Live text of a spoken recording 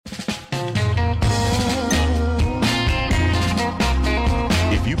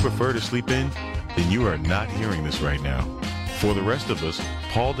prefer to sleep in, then you are not hearing this right now. For the rest of us,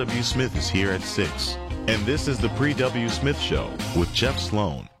 Paul W. Smith is here at 6. And this is the Pre-W. Smith Show with Jeff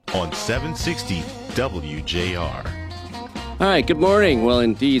Sloan on 760 WJR. All right, good morning. Well,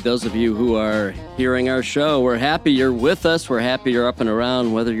 indeed, those of you who are hearing our show, we're happy you're with us. We're happy you're up and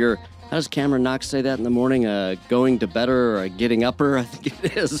around, whether you're, how does Cameron Knox say that in the morning, going to bedder or getting upper, I think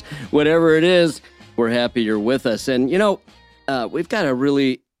it is. Whatever it is, we're happy you're with us. And, you know, we've got a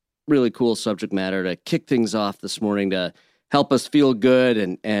really, really cool subject matter to kick things off this morning to help us feel good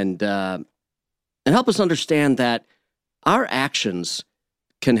and help us understand that our actions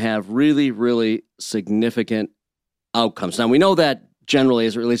can have really, really significant outcomes. Now, we know that generally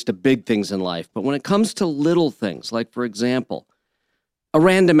as it relates to big things in life, but when it comes to little things, like, for example, a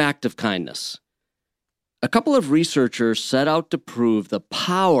random act of kindness, a couple of researchers set out to prove the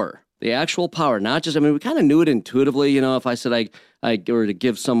power, the actual power, not just, I mean, we kind of knew it intuitively, you know, if I said I were to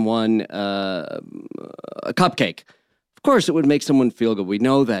give someone a cupcake, of course, it would make someone feel good. We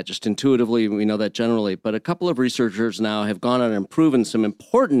know that just intuitively. We know that generally. But a couple of researchers now have gone on and proven some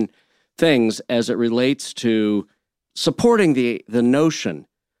important things as it relates to supporting the notion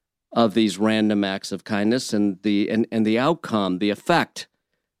of these random acts of kindness and the outcome, the effect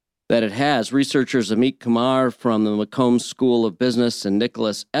that it has. Researchers Amit Kumar from the McCombs School of Business and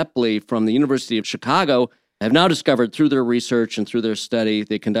Nicholas Epley from the University of Chicago have now discovered through their research and through their study,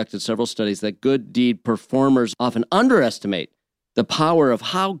 they conducted several studies, that good deed performers often underestimate the power of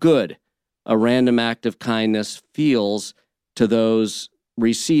how good a random act of kindness feels to those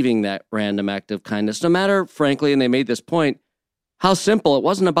receiving that random act of kindness. No matter, frankly, and they made this point, how simple, it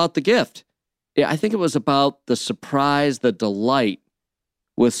wasn't about the gift. I think it was about the surprise, the delight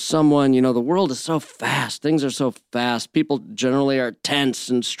with someone. You know, the world is so fast. Things are so fast. People generally are tense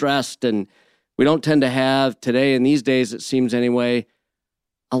and stressed, and we don't tend to have today, in these days, it seems anyway,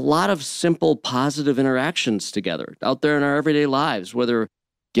 a lot of simple, positive interactions together out there in our everyday lives, whether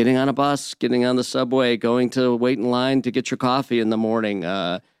getting on a bus, getting on the subway, going to wait in line to get your coffee in the morning,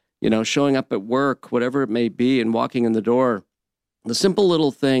 showing up at work, whatever it may be, and walking in the door. The simple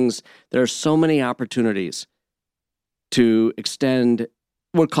little things, there are so many opportunities to extend,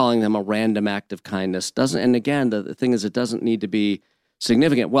 we're calling them a random act of kindness. And again, the thing is, it doesn't need to be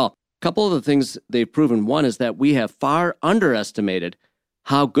significant. Well, a couple of the things they've proven. One is that we have far underestimated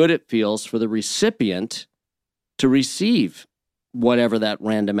how good it feels for the recipient to receive whatever that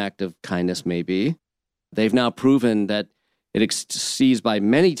random act of kindness may be. They've now proven that it exceeds by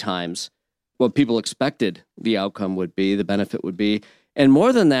many times what people expected the outcome would be, the benefit would be. And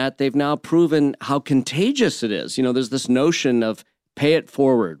more than that, they've now proven how contagious it is. You know, there's this notion of pay it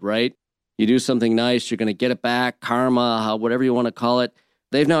forward, right? You do something nice, you're going to get it back, karma, whatever you want to call it.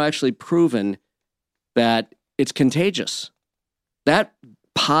 They've now actually proven that it's contagious. That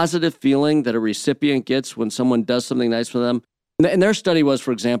positive feeling that a recipient gets when someone does something nice for them. And their study was,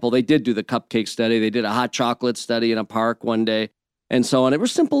 for example, they did do the cupcake study. They did a hot chocolate study in a park one day and so on. It were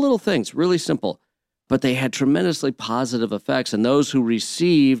simple little things, really simple, but they had tremendously positive effects. And those who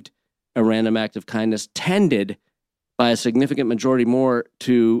received a random act of kindness tended by a significant majority more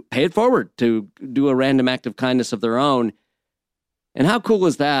to pay it forward, to do a random act of kindness of their own. And how cool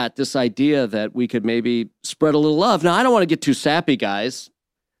is that, this idea that we could maybe spread a little love? Now, I don't want to get too sappy, guys.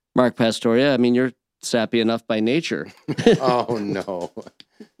 Mark Pastoria, I mean, you're sappy enough by nature. Oh, no.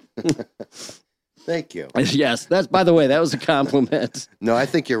 Thank you. Yes, that's, by the way, that was a compliment. No, I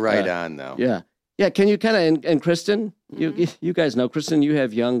think you're right on, though. Yeah. Yeah, can you kind of, and Kristen, you guys know, Kristen, you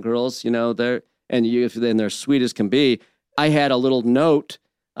have young girls, you know, they're sweet as can be. I had a little note,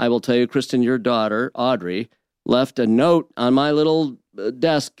 I will tell you, Kristen, your daughter, Audrey, left a note on my little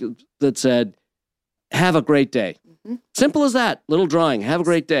desk that said, "Have a great day." Mm-hmm. Simple as that. Little drawing. Have a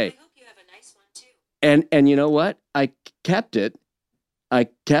great day. I hope you have a nice one too. And you know what? I kept it,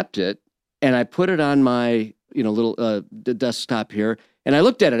 and I put it on my little desktop here, and I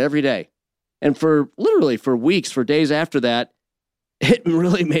looked at it every day. And for weeks, for days after that, it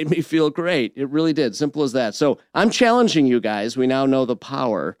really made me feel great. It really did. Simple as that. So I'm challenging you guys. We now know the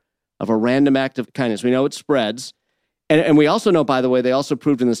power of a random act of kindness. We know it spreads. And we also know, by the way, they also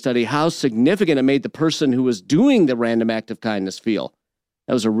proved in the study how significant it made the person who was doing the random act of kindness feel.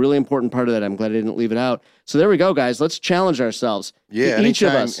 That was a really important part of that. I'm glad I didn't leave it out. So there we go, guys. Let's challenge ourselves. Yeah, each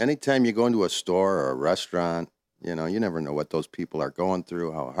of us. Anytime you go into a store or a restaurant, you never know what those people are going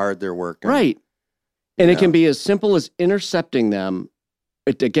through, how hard they're working. Right. And it can be as simple as intercepting them.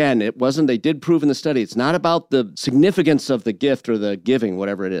 They did prove in the study, it's not about the significance of the gift or the giving,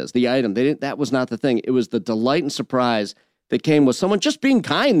 whatever it is, the item. That was not the thing. It was the delight and surprise that came with someone just being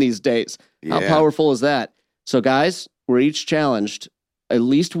kind these days. Yeah. How powerful is that? So guys, we're each challenged at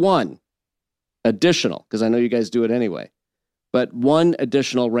least one additional, because I know you guys do it anyway, but one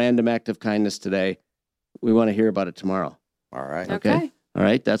additional random act of kindness today. We want to hear about it tomorrow. All right. Okay. All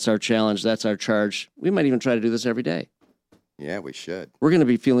right. That's our challenge. That's our charge. We might even try to do this every day. Yeah, we should. We're going to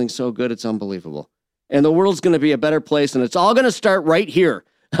be feeling so good. It's unbelievable. And the world's going to be a better place. And it's all going to start right here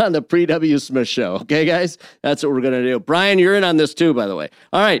on the Pre-W. Smith Show. Okay, guys? That's what we're going to do. Brian, you're in on this too, by the way.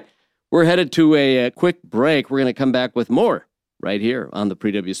 All right. We're headed to a quick break. We're going to come back with more right here on the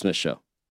Pre-W. Smith Show.